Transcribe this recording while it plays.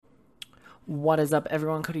What is up,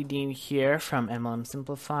 everyone? Cody Dean here from MLM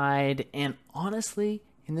Simplified. And honestly,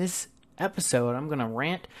 in this episode, I'm going to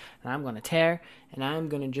rant and I'm going to tear and I'm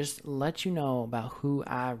going to just let you know about who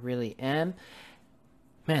I really am.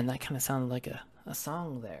 Man, that kind of sounded like a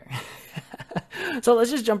song there. So let's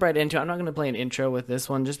just jump right into it. I'm not going to play an intro with this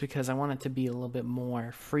one just because I want it to be a little bit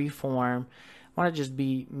more free form. I want it to just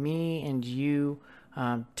be me and you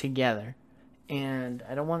together. And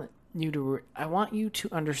I don't want I want you to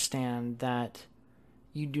understand that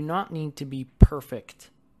you do not need to be perfect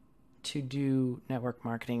to do network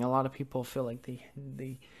marketing. A lot of people feel like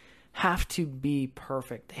they have to be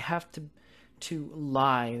perfect. They have to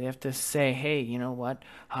lie. They have to say, "Hey, you know what?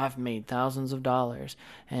 I've made thousands of dollars,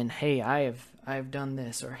 and hey, I've done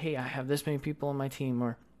this, or hey, I have this many people on my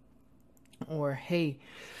team, or hey,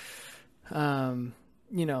 um,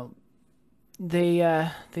 you know, they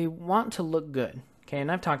want to look good." Okay, and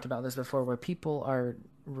I've talked about this before, where people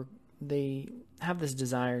they have this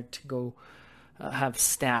desire to go have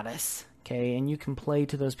status. Okay, and you can play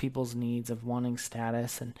to those people's needs of wanting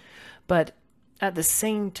status, but at the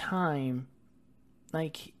same time,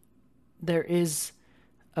 like, there is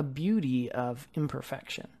a beauty of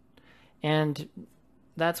imperfection, and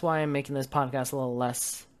that's why I'm making this podcast a little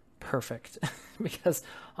less perfect because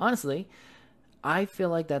honestly, I feel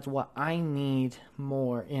like that's what I need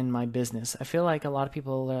more in my business. I feel like a lot of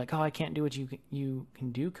people are like, "Oh, I can't do what you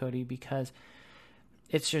can do, Cody, because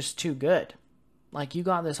it's just too good." Like, you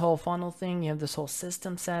got this whole funnel thing, you have this whole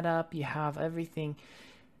system set up, you have everything,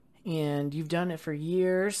 and you've done it for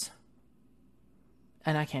years,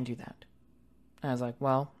 and I can't do that. And I was like,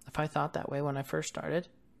 well, if I thought that way when I first started,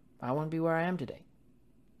 I wouldn't be where I am today.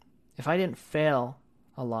 If I didn't fail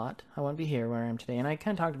a lot, I wouldn't be here where I am today. And I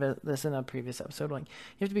kind of talked about this in a previous episode. Like,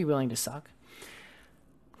 you have to be willing to suck.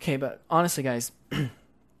 Okay, but honestly, guys,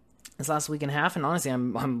 this last week and a half, and honestly,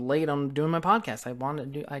 I'm late on doing my podcast.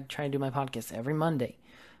 I try to do my podcast every Monday,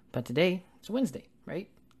 but today it's Wednesday, right?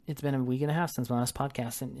 It's been a week and a half since my last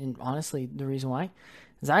podcast, and honestly, the reason why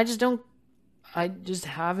is I just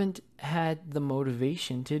haven't had the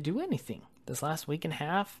motivation to do anything this last week and a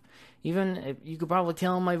half. Even you could probably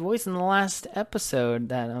tell in my voice in the last episode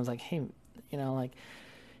that I was like, hey, like,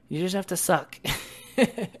 you just have to suck.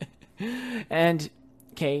 And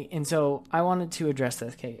okay, and so I wanted to address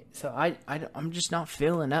this. Okay, so I'm just not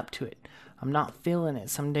feeling up to it. I'm not feeling it.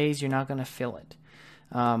 Some days you're not going to feel it.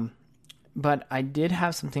 But I did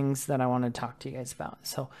have some things that I want to talk to you guys about.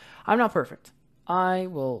 So I'm not perfect. I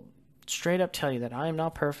will straight up tell you that I am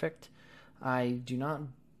not perfect. I do not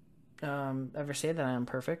ever say that I am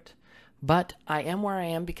perfect, but I am where I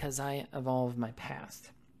am because I evolved my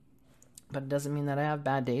past. But it doesn't mean that I have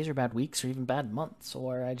bad days or bad weeks or even bad months,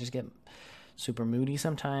 or I just get super moody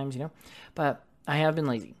sometimes, But I have been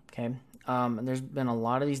lazy, okay? And there's been a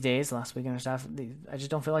lot of these days, last weekend or stuff, I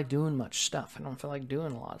just don't feel like doing much stuff. I don't feel like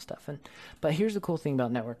doing a lot of stuff. But here's the cool thing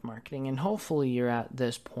about network marketing, and hopefully you're at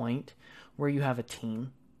this point where you have a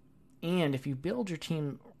team. And if you build your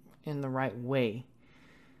team in the right way,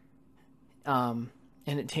 and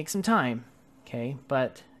it takes some time, okay?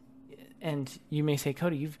 And you may say,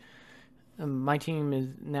 Cody, my team is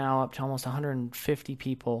now up to almost 150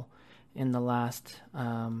 people in the last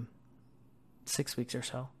 6 weeks or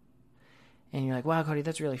so. And you're like, wow, Cody,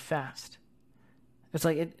 that's really fast. It's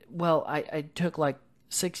like, I took like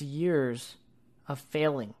 6 years of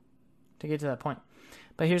failing to get to that point.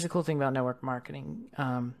 But here's the cool thing about network marketing,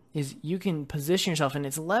 is you can position yourself, and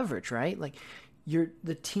it's leverage, right? Like,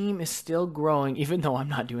 the team is still growing even though I'm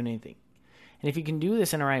not doing anything. And if you can do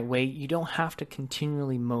this in the right way, you don't have to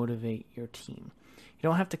continually motivate your team. You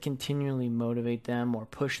don't have to continually motivate them or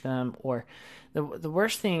push them. Or the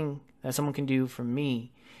worst thing that someone can do for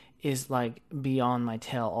me is like be on my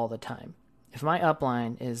tail all the time. If my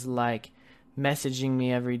upline is like messaging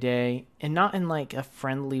me every day, and not in like a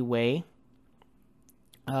friendly way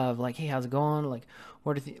of like, hey, how's it going? Like,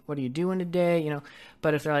 what are you doing today?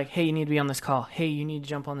 But if they're like, hey, you need to be on this call. Hey, you need to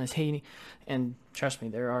jump on this. And trust me,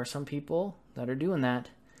 there are some people that are doing that.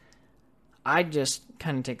 I just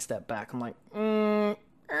kind of take a step back. I'm like,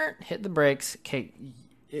 hit the brakes. Okay,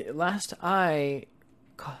 last I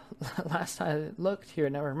looked here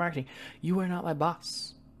at network marketing, you are not my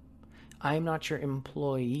boss. I am not your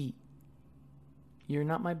employee. You're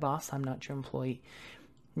not my boss. I'm not your employee.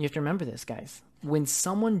 You have to remember this, guys. When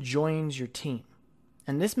someone joins your team,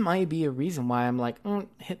 and this might be a reason why I'm like,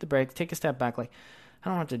 hit the brakes, take a step back. Like, I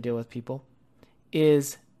don't have to deal with people.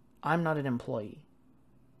 Is I'm not an employee.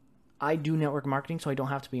 I do network marketing, so I don't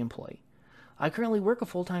have to be an employee. I currently work a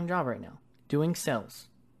full-time job right now, doing sales,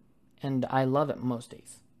 and I love it most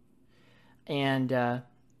days. And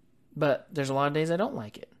but there's a lot of days I don't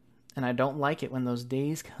like it. And I don't like it when those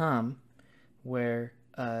days come where,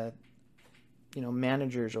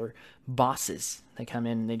 managers or bosses, they come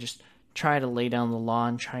in and they just try to lay down the law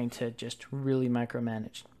and trying to just really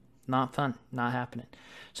micromanage. Not fun, not happening.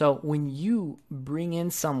 So when you bring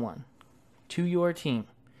in someone to your team,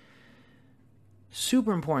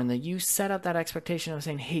 super important that you set up that expectation of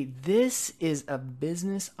saying, hey, this is a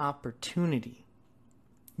business opportunity.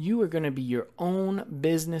 You are going to be your own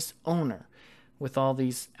business owner with all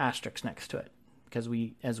these asterisks next to it. Because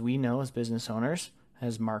as we know, as business owners,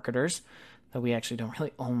 as marketers, that we actually don't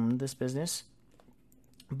really own this business.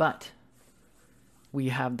 But we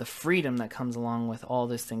have the freedom that comes along with all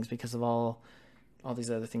these things because of all these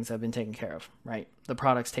other things that have been taken care of, right? The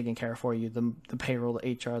product's taken care of for you, the payroll,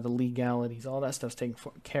 the HR, the legalities, all that stuff's taken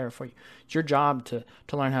care of for you. It's your job to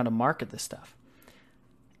learn how to market this stuff.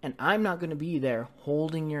 And I'm not going to be there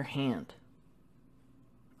holding your hand.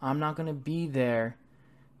 I'm not going to be there,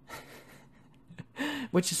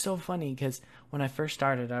 which is so funny because when I first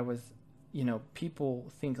started, I was, people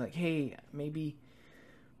think like, hey, maybe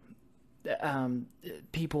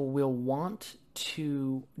people will want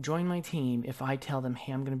to join my team if I tell them,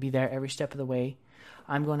 hey, I'm going to be there every step of the way.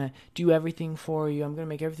 I'm going to do everything for you. I'm going to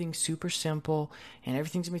make everything super simple and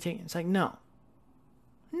everything's going to be taken. It's like, no,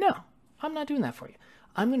 I'm not doing that for you.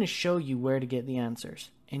 I'm going to show you where to get the answers,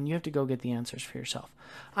 and you have to go get the answers for yourself.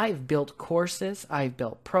 I've built courses. I've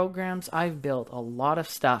built programs. I've built a lot of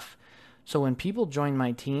stuff. So when people join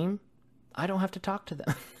my team, I don't have to talk to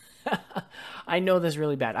them. I know this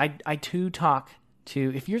really bad. I too talk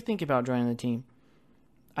to, if you're thinking about joining the team,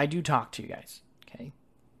 I do talk to you guys, okay?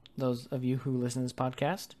 Those of you who listen to this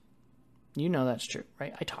podcast, you know that's true,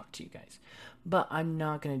 right? I talk to you guys. But I'm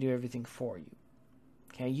not going to do everything for you,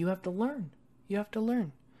 okay? You have to learn. You have to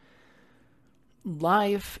learn.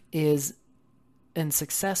 Life is, and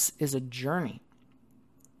success is a journey.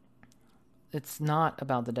 It's not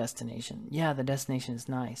about the destination. Yeah, the destination is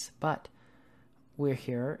nice, but we're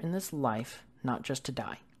here in this life not just to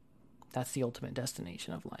die. That's the ultimate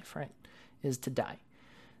destination of life, right? Is to die.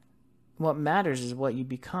 What matters is what you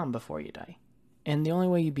become before you die. And the only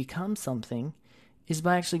way you become something is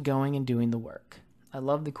by actually going and doing the work. I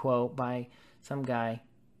love the quote by some guy.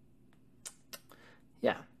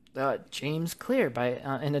 James Clear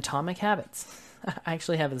in Atomic Habits. I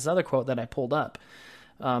actually have this other quote that I pulled up.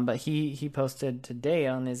 But he posted today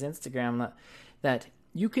on his Instagram that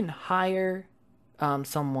you can hire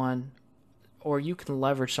someone, or you can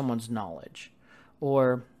leverage someone's knowledge.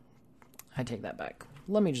 Or, I take that back.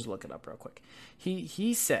 Let me just look it up real quick.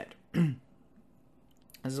 He said, this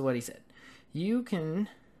is what he said. You can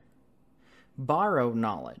borrow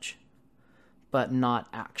knowledge, but not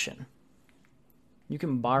action. You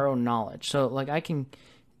can borrow knowledge. So, like,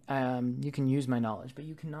 you can use my knowledge, but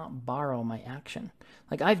you cannot borrow my action.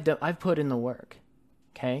 Like, I've put in the work,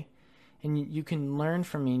 okay? And you can learn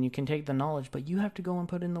from me and you can take the knowledge, but you have to go and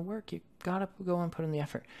put in the work. You gotta go and put in the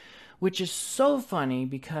effort, which is so funny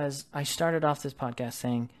because I started off this podcast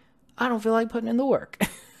saying, I don't feel like putting in the work.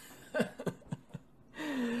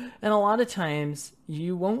 And a lot of times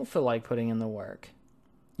you won't feel like putting in the work.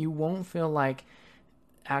 You won't feel like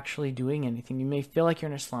actually doing anything. You may feel like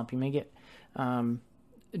you're in a slump. You may get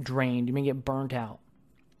drained. You may get burnt out.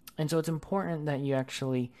 And so it's important that you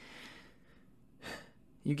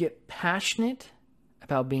get passionate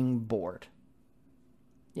about being bored.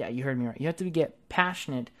 Yeah, you heard me right. You have to get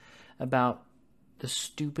passionate about the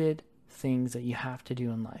stupid things that you have to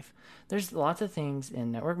do in life. There's lots of things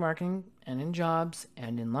in network marketing and in jobs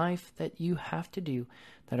and in life that you have to do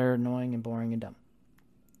that are annoying and boring and dumb.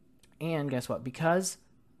 And guess what? Because,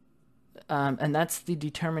 and that's the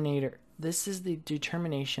determinator. This is the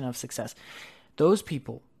determination of success. Those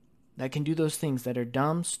people that can do those things that are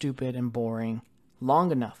dumb, stupid, and boring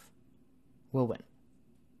long enough will win.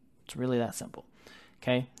 It's really that simple.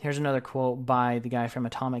 Okay, here's another quote by the guy from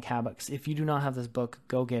Atomic Habits. If you do not have this book,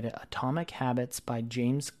 go get it. Atomic Habits by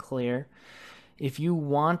James Clear. If you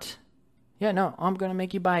want, I'm going to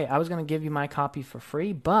make you buy it. I was going to give you my copy for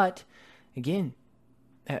free, but again,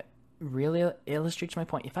 that really illustrates my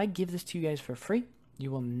point. If I give this to you guys for free, you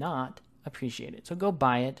will not appreciate it. So go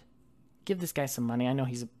buy it. Give this guy some money. I know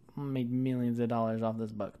he's made millions of dollars off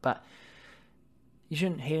this book, but you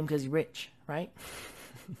shouldn't hate him because he's rich, right?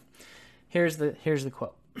 Here's the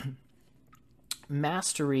quote.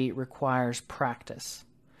 Mastery requires practice,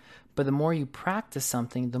 but the more you practice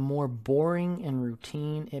something, the more boring and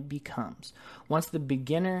routine it becomes. Once the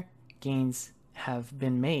beginner gains have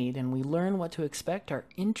been made and we learn what to expect, our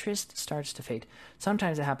interest starts to fade.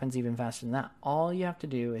 Sometimes it happens even faster than that. All you have to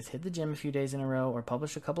do is hit the gym a few days in a row or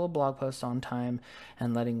publish a couple of blog posts on time,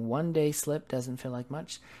 and letting one day slip doesn't feel like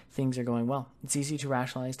much. Things are going well. It's easy to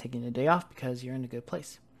rationalize taking a day off because you're in a good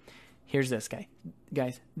place. Here's this,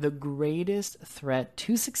 guys. The greatest threat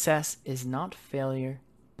to success is not failure,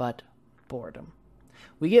 but boredom.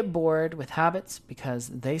 We get bored with habits because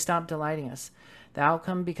they stop delighting us. The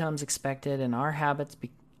outcome becomes expected and our habits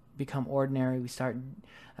become ordinary. We start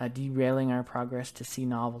derailing our progress to see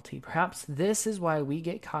novelty. Perhaps this is why we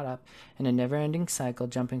get caught up in a never-ending cycle,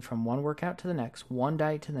 jumping from one workout to the next, one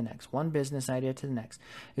diet to the next, one business idea to the next.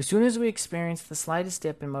 As soon as we experience the slightest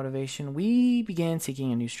dip in motivation, we begin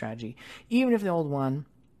seeking a new strategy, even if the old one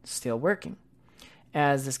is still working.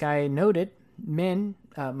 As this guy noted,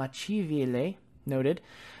 Machiavelli noted,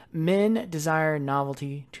 men desire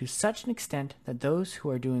novelty to such an extent that those who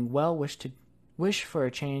are doing well wish for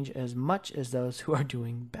a change as much as those who are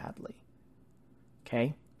doing badly.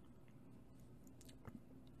 Okay?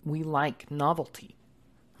 We like novelty,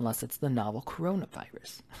 unless it's the novel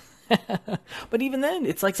coronavirus. But even then,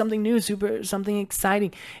 it's like something new, something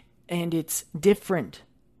exciting, and it's different,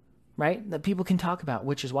 right? That people can talk about,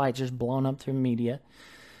 which is why it's just blown up through media.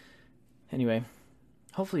 Anyway,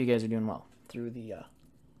 hopefully you guys are doing well through the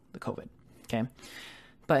COVID, okay?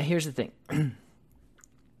 But here's the thing.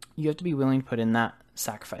 You have to be willing to put in that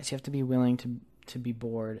sacrifice. You have to be willing to be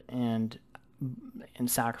bored and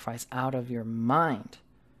sacrifice out of your mind.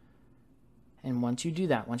 And once you do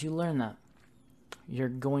that, once you learn that, you're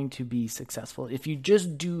going to be successful. If you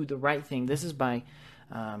just do the right thing. This is by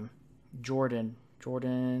Jordan,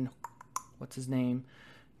 what's his name?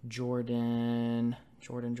 Jordan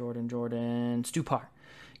Stupar.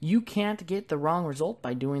 You can't get the wrong result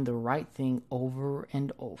by doing the right thing over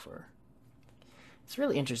and over. It's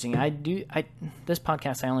really interesting. This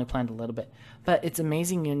podcast I only planned a little bit, but it's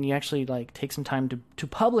amazing when you actually take some time to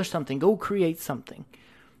publish something, go create something.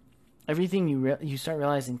 Everything you start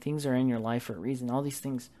realizing things are in your life for a reason. All these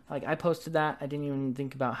things, I posted that, I didn't even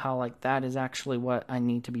think about how that is actually what I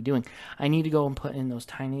need to be doing. I need to go and put in those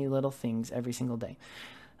tiny little things every single day.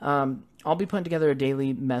 I'll be putting together a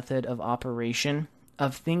daily method of operation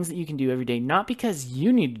of things that you can do every day, not because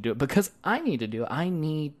you need to do it, because I need to do it. I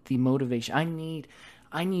need the motivation. I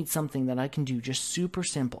need something that I can do just super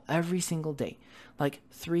simple every single day, like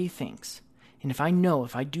 3 things. And if I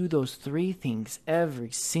do those 3 things every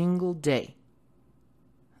single day,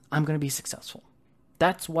 I'm going to be successful.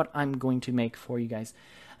 That's what I'm going to make for you guys.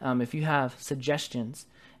 If you have suggestions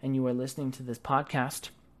and you are listening to this podcast,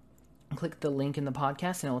 click the link in the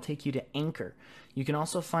podcast and it will take you to Anchor. You can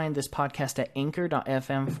also find this podcast at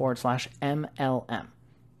anchor.fm/MLM.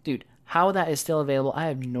 Dude, how that is still available, I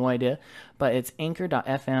have no idea, but it's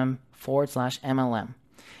anchor.fm/MLM.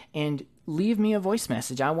 And leave me a voice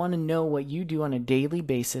message. I want to know what you do on a daily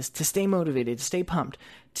basis to stay motivated, to stay pumped,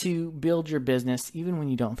 to build your business, even when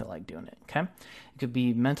you don't feel like doing it, okay? It could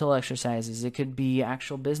be mental exercises. It could be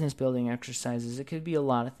actual business building exercises. It could be a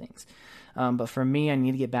lot of things. But for me, I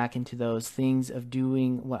need to get back into those things of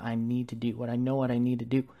doing what I need to do, what I know what I need to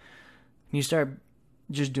do. You start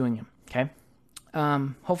just doing them, okay?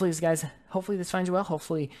 Hopefully this finds you well.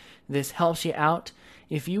 Hopefully this helps you out.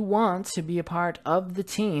 If you want to be a part of the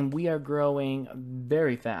team, we are growing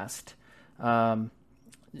very fast.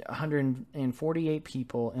 148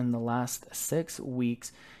 people in the last 6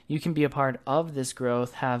 weeks. You can be a part of this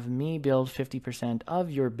growth. Have me build 50%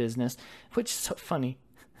 of your business, which is so funny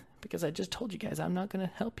because I just told you guys I'm not going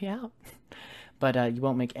to help you out. But you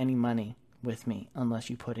won't make any money with me unless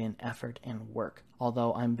you put in effort and work,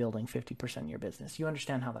 although I'm building 50% of your business. You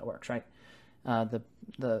understand how that works, right? The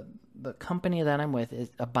company that I'm with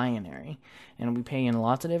is a binary, and we pay in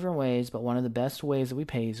lots of different ways, but one of the best ways that we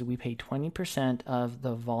pay is we pay 20% of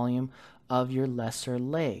the volume of your lesser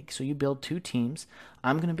leg. So you build 2 teams.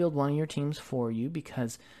 I'm going to build one of your teams for you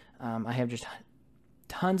because I have just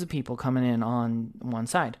tons of people coming in on one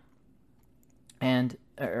side. And,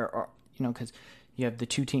 because you have the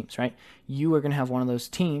 2 teams, right? You are going to have one of those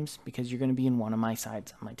teams because you're going to be in one of my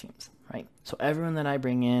sides of my teams, right? So everyone that I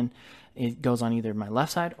bring in, it goes on either my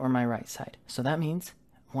left side or my right side. So that means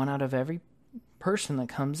 1 out of every person that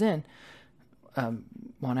comes in, 1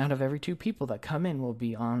 out of every 2 people that come in will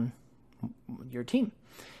be on your team.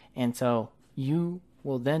 And so you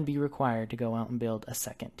will then be required to go out and build a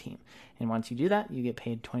second team. And once you do that, you get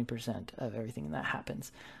paid 20% of everything that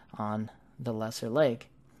happens on the lesser leg,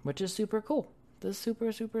 which is super cool. This is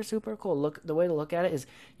super, super, super cool. The way to look at it is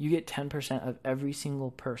you get 10% of every single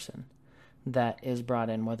person that is brought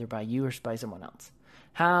in, whether by you or by someone else.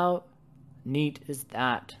 How neat is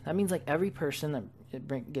that? That means like every person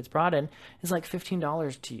that gets brought in is like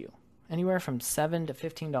 $15 to you, anywhere from $7 to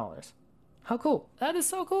 $15. How cool! That is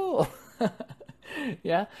so cool.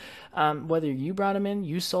 Yeah. Whether you brought them in,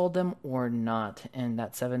 you sold them or not, and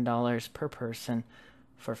that's $7 per person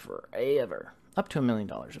for forever, up to $1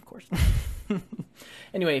 million, of course.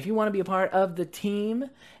 Anyway, if you want to be a part of the team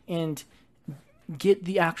and get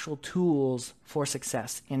the actual tools for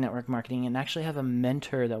success in network marketing, and actually have a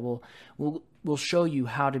mentor that will show you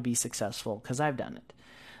how to be successful, because I've done it.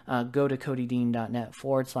 Go to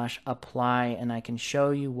codydean.net/apply, and I can show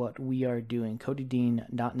you what we are doing.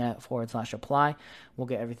 codydean.net/apply. We'll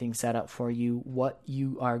get everything set up for you. What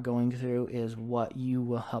you are going through is what you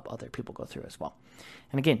will help other people go through as well.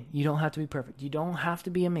 And again, you don't have to be perfect. You don't have to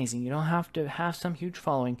be amazing. You don't have to have some huge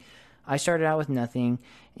following. I started out with nothing,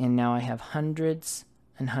 and now I have hundreds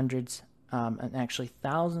and hundreds, and actually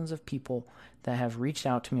thousands of people that have reached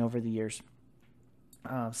out to me over the years.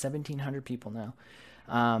 1,700 people now.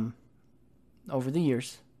 Over the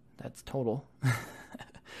years, that's total.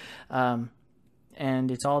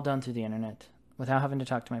 And it's all done through the internet without having to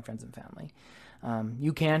talk to my friends and family.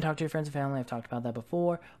 You can talk to your friends and family. I've talked about that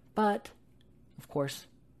before, but of course,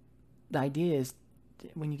 the idea is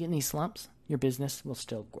when you get in these slumps, your business will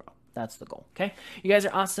still grow. That's the goal. Okay. You guys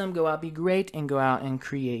are awesome. Go out, be great, and go out and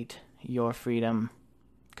create your freedom.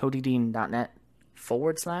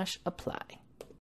 codydean.net/apply.